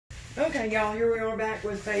Okay, y'all, here we are back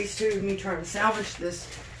with phase 2 of me trying to salvage this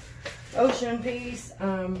ocean piece.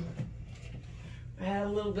 I had a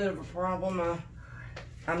little bit of a problem.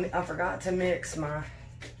 I forgot to mix my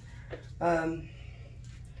oh,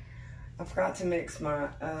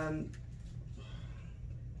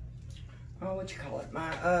 what you call it?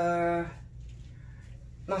 My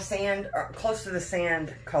sand, close to the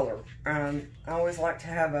sand color. I always like to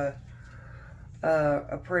have a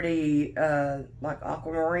pretty like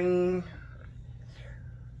aquamarine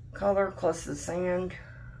color close to the sand,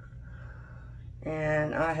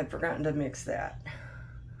 and I had forgotten to mix that,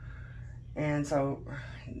 and so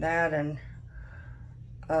that, and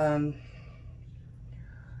I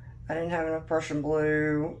didn't have enough Prussian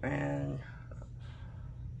blue, and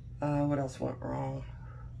what else went wrong?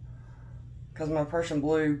 Because my Prussian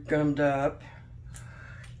blue gummed up.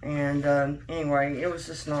 And anyway, it was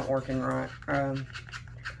just not working right.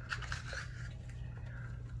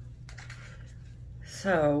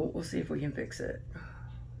 So we'll see if we can fix it.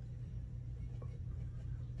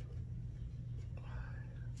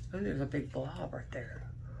 Oh, there's a big blob right there.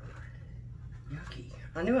 Yucky.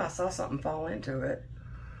 I knew I saw something fall into it.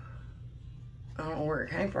 I don't know where it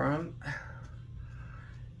came from.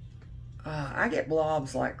 I get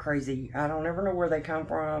blobs like crazy. I don't ever know where they come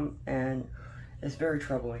from, and it's very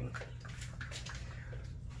troubling.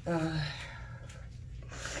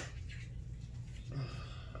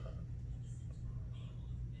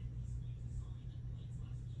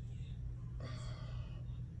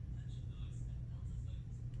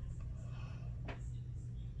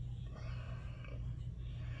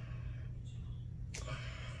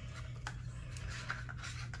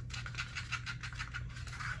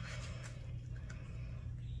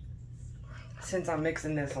 Since I'm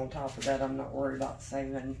mixing this on top of that, I'm not worried about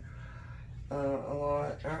saving a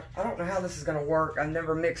lot. I don't know how this is going to work. I've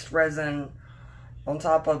never mixed resin on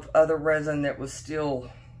top of other resin that was still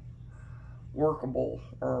workable,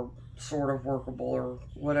 or sort of workable, or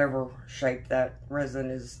whatever shape that resin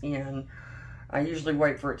is in. I usually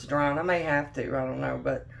wait for it to dry, and I may have to, I don't know,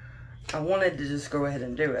 but I wanted to just go ahead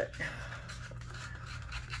and do it.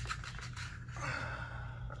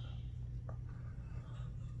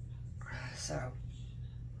 So,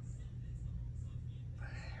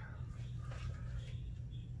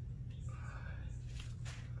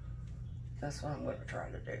 that's what I'm going to try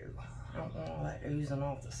to do. I don't want all that oozing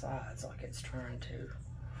off the sides like it's trying to.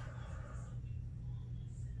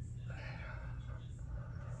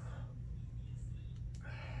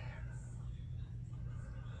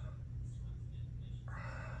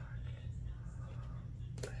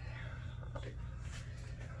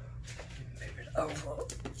 Move it over.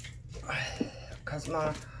 Because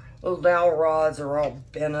my little dowel rods are all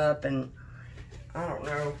bent up, and I don't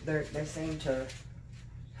know, they seem to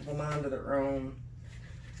have a mind of their own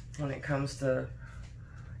when it comes to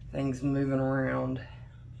things moving around.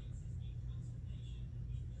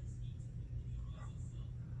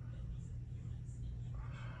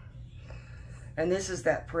 And this is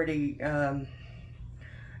that pretty,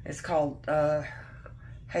 it's called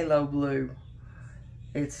Halo Blue.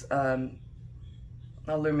 It's a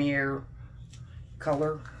Lumiere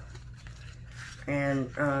color,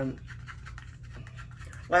 and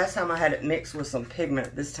last time I had it mixed with some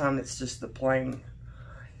pigment. This time it's just the plain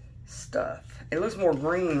stuff. It looks more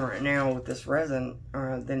green right now with this resin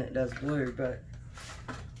than it does blue, but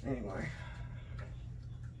anyway.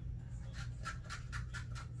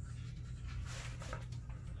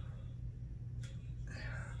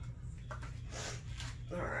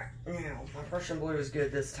 Alright, now my Prussian blue is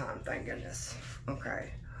good this time, thank goodness.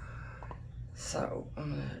 Okay. So,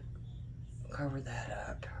 I'm going to cover that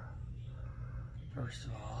up, first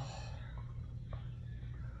of all.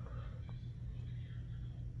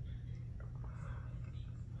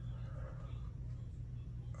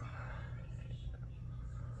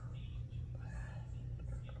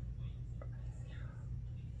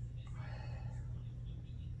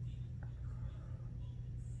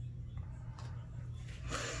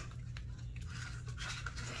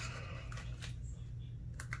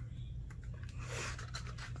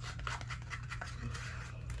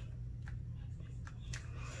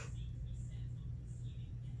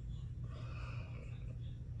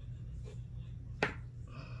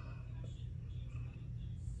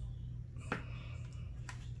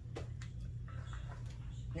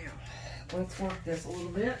 Let's work this a little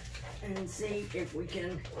bit and see if we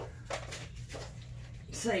can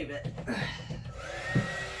save it.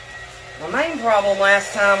 My main problem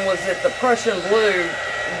last time was that the Prussian blue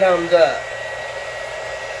gummed up.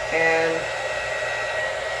 And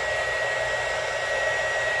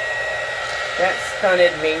that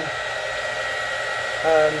stunted me.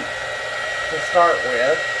 to start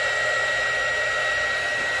with.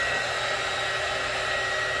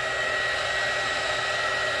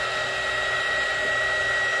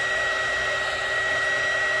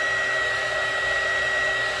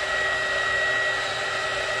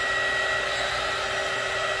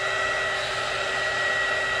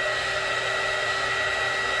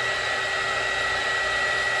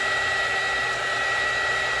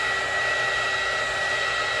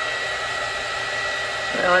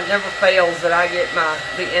 Well, it never fails that I get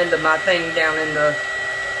the end of my thing down in the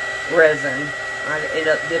resin. I end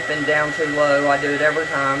up dipping down too low. I do it every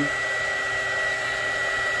time.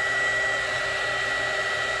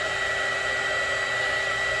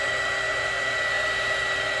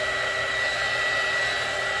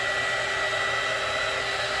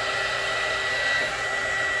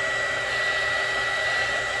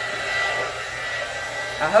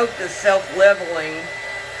 I hope this self-leveling,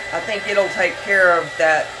 I think it'll take care of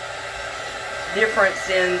that difference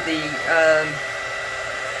in the,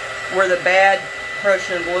 where the bad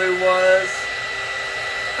Prussian blue was.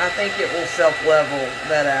 I think it will self-level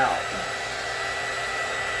that out.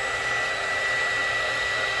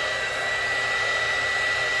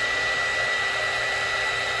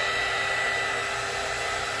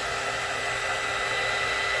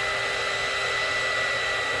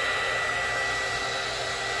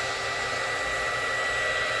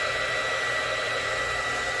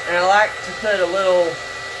 And I like to put a little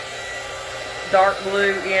dark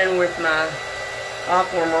blue in with my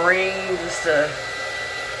aquamarine just to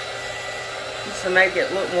make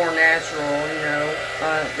it look more natural, you know.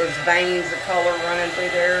 Those veins of color running through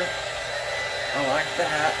there. I like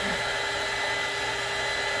that.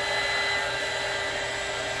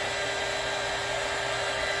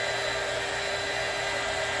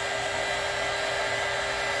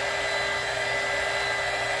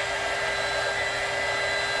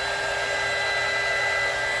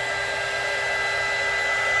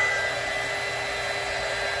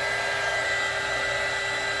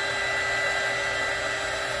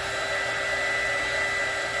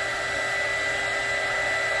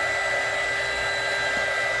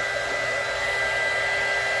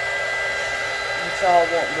 It's all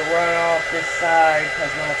wanting to run off this side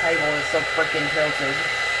because my table is so freaking tilted.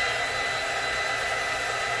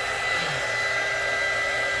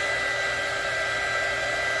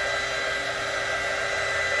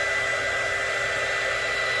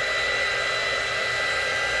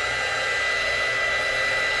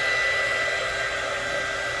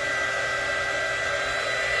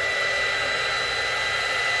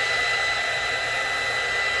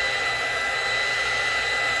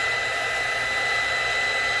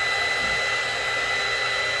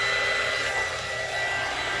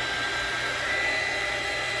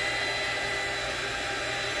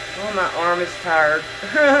 Oh, my arm is tired.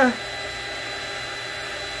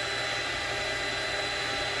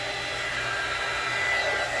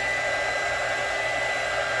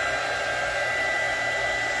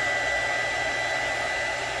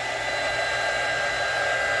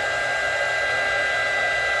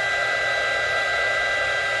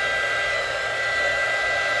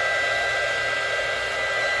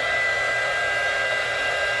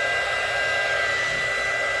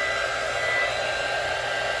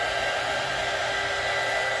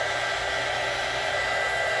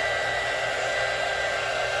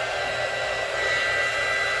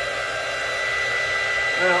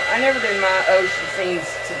 Well, I never do my ocean scenes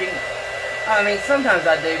to be, I mean, sometimes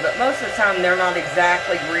I do, but most of the time they're not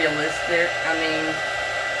exactly realistic. I mean,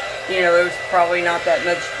 you know, there's probably not that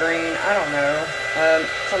much green. I don't know.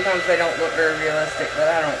 Sometimes they don't look very realistic, but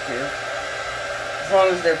I don't care. As long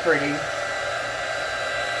as they're pretty.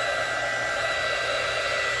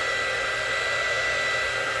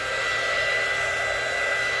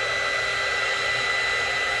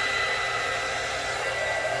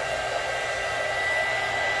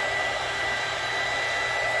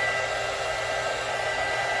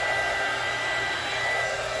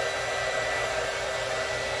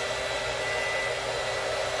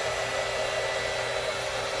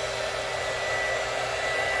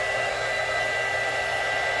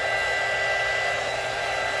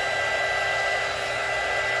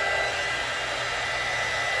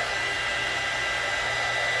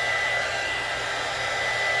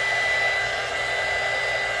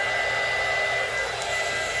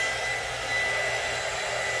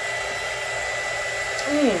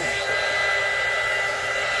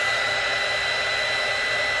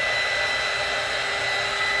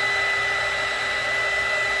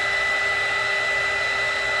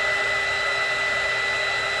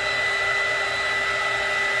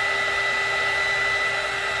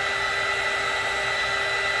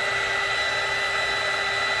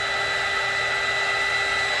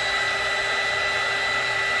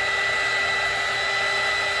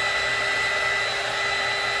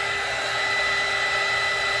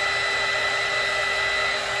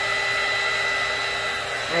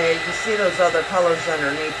 Hey, you see those other colors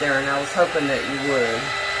underneath there, and I was hoping that you would.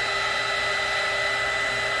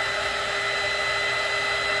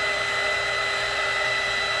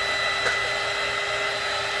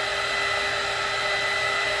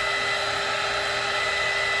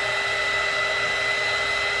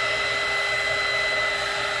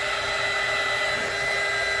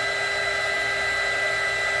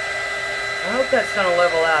 I hope that's going to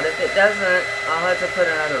level out. If it doesn't, I'll have to put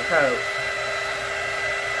another coat.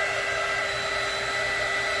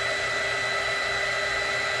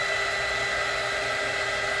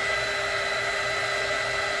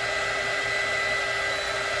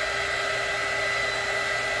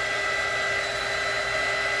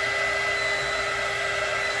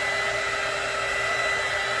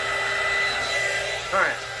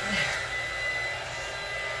 Alright.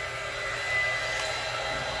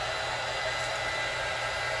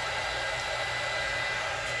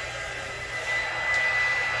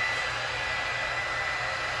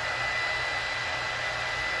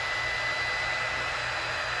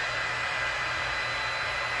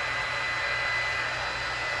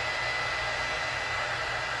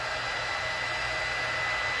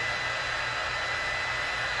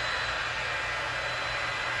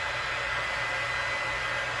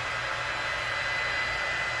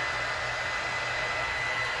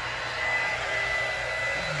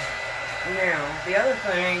 Now, the other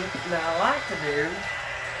thing that I like to do,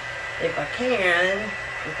 if I can,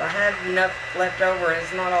 if I have enough left over,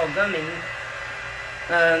 it's not all gummy,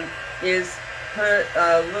 is put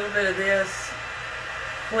a little bit of this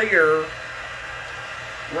clear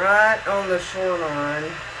right on the shoreline,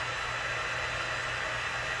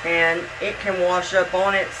 and it can wash up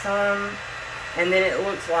on it some, and then it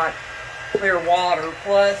looks like clear water.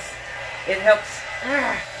 Plus, it helps.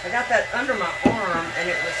 I got that under my arm and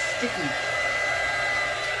it was sticky.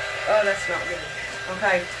 Oh, that's not good.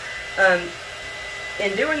 Okay.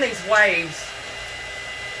 In doing these waves,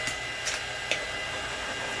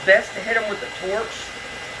 it's best to hit them with the torch.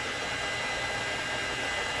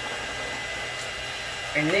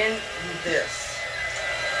 And then with this.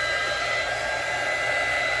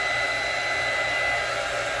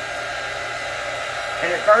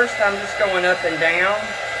 And at first I'm just going up and down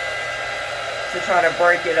to try to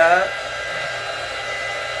break it up.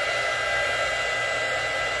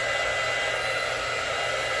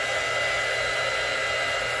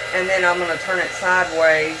 And then I'm going to turn it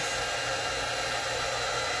sideways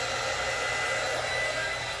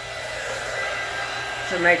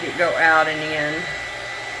to make it go out and in.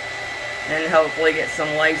 And hopefully get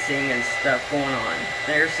some lacing and stuff going on.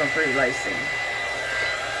 There's some pretty lacing.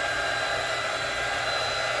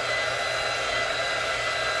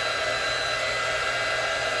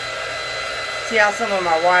 See how some of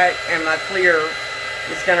my white and my clear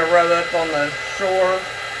is going to rub up on the shore?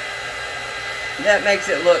 That makes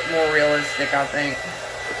it look more realistic, I think.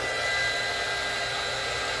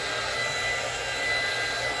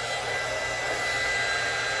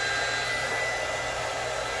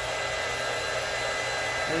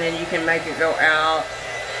 And then you can make it go out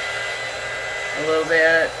a little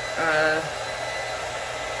bit.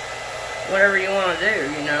 Whatever you want to do,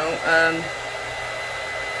 you know.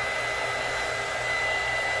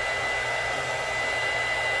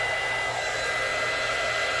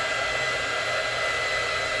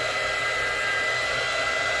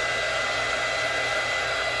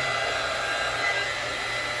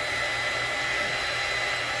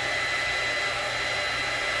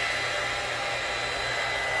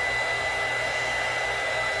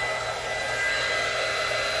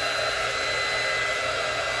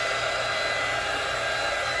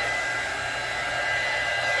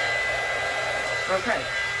 Okay,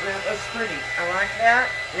 that looks pretty. I like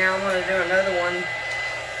that. Now I'm going to do another one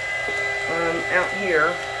out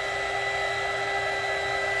here.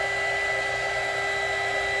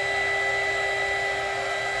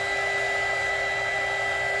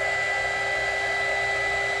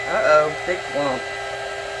 Uh-oh, big clump.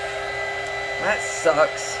 That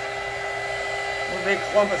sucks. A big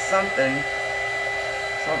clump of something.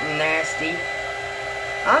 Something nasty.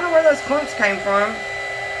 I don't know where those clumps came from,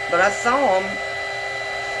 but I saw them.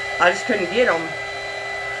 I just couldn't get them,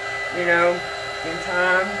 you know, in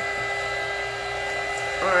time.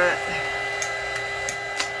 Alright.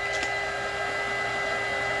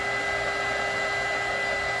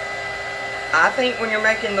 I think when you're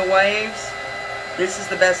making the waves, this is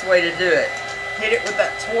the best way to do it. Hit it with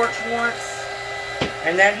that torch once,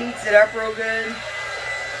 and that heats it up real good,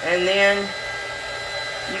 and then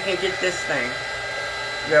you can get this thing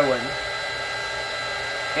going.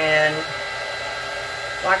 And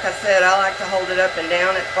like I said, I like to hold it up and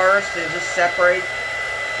down at first and just separate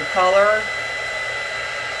the color.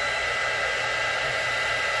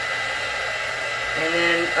 And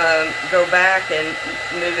then go back and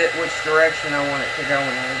move it which direction I want it to go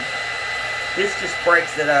in. This just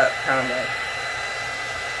breaks it up, kind of.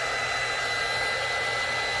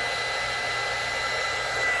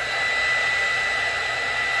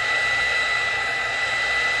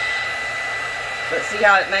 But see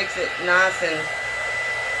how it makes it nice, and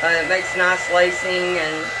it makes nice lacing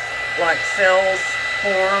and like cells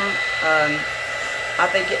form. I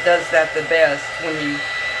think it does that the best when you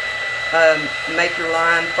make your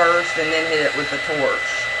line first and then hit it with the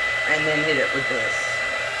torch and then hit it with this.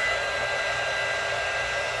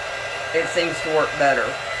 It seems to work better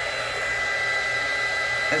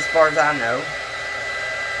as far as I know.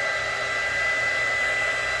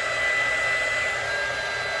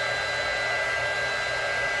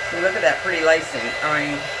 See, look at that pretty lacing. I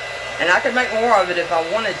mean, and I could make more of it if I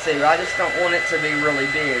wanted to. I just don't want it to be really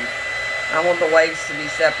big. I want the waves to be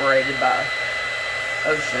separated by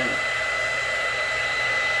ocean.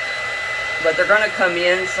 But they're going to come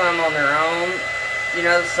in some on their own, you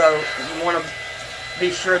know, so you want to be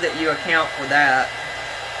sure that you account for that.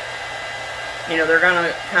 You know, they're going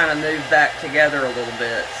to kind of move back together a little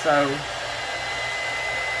bit. So,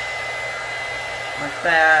 like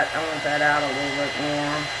that. I want that out a little bit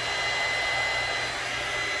more.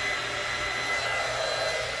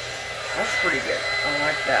 That's pretty good. I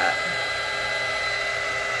like that.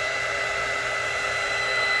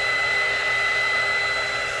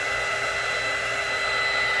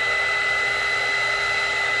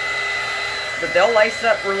 But they'll lace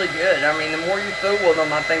up really good. I mean, the more you fool with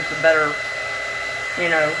them, I think the better, you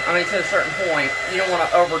know, I mean, to a certain point. You don't want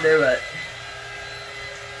to overdo it.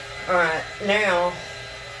 Alright, now,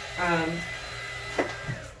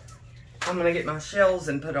 I'm going to get my shells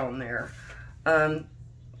and put on there. But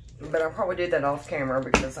I'll probably do that off camera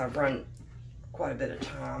because I've run quite a bit of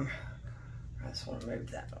time. I just want to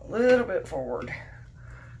move that a little bit forward.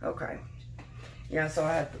 Okay. Yeah, so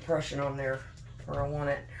I have the brushing on there where I want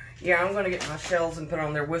it. Yeah, I'm going to get my shells and put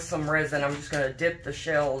on there with some resin. I'm just going to dip the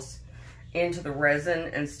shells into the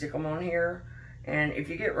resin and stick them on here. And if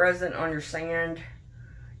you get resin on your sand,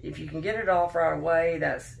 if you can get it off right away,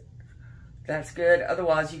 that's good.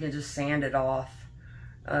 Otherwise, you can just sand it off,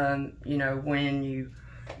 you know, when you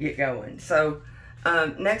get going. So,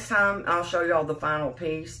 next time, I'll show you all the final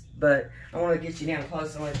piece. But I want to get you down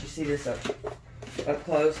close and let you see this up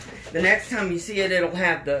close. The next time you see it, it'll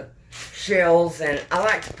have the shells, and I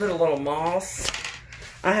like to put a little moss.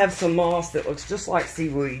 I have some moss that looks just like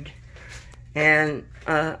seaweed, and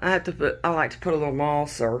I like to put a little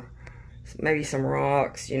moss or maybe some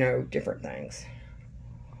rocks, you know, different things.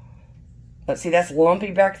 Let's see, that's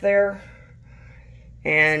lumpy back there,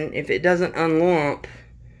 and if it doesn't unlump,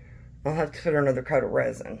 I'll have to put another coat of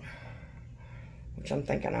resin, which I'm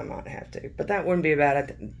thinking I might have to, but that wouldn't be a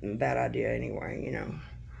bad idea anyway, you know.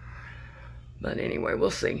 But anyway,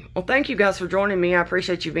 we'll see. Well, thank you guys for joining me. I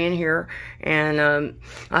appreciate you being here. And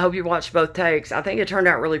I hope you watched both takes. I think it turned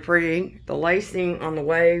out really pretty. The lacing on the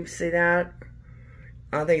waves, see that?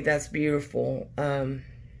 I think that's beautiful.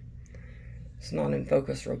 It's not in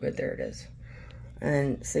focus real good. There it is.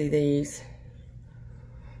 And see these?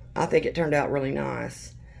 I think it turned out really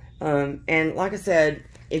nice. And like I said,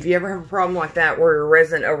 if you ever have a problem like that where your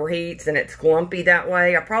resin overheats and it's glumpy that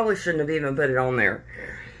way, I probably shouldn't have even put it on there.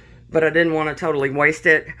 But I didn't want to totally waste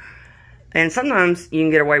it. And sometimes you can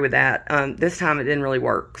get away with that. This time it didn't really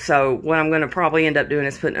work. So what I'm going to probably end up doing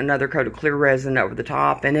is putting another coat of clear resin over the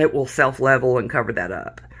top, and it will self-level and cover that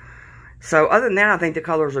up. So other than that, I think the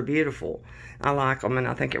colors are beautiful. I like them, and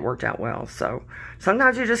I think it worked out well. So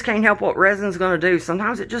sometimes you just can't help what resin's going to do.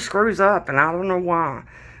 Sometimes it just screws up, and I don't know why.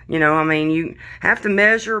 You know, I mean, you have to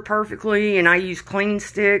measure perfectly, and I use clean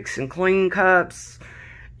sticks and clean cups,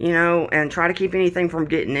 you know, and try to keep anything from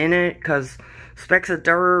getting in it, because specks of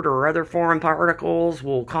dirt or other foreign particles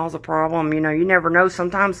will cause a problem. You know, you never know.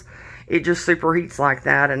 Sometimes it just superheats like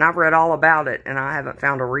that, and I've read all about it, and I haven't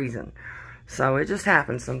found a reason. So it just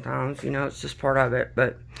happens sometimes, you know, it's just part of it.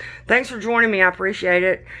 But thanks for joining me. I appreciate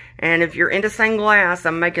it. And if you're into stained glass,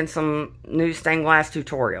 I'm making some new stained glass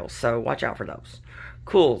tutorials, so watch out for those.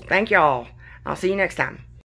 Cool. Thank y'all. I'll see you next time.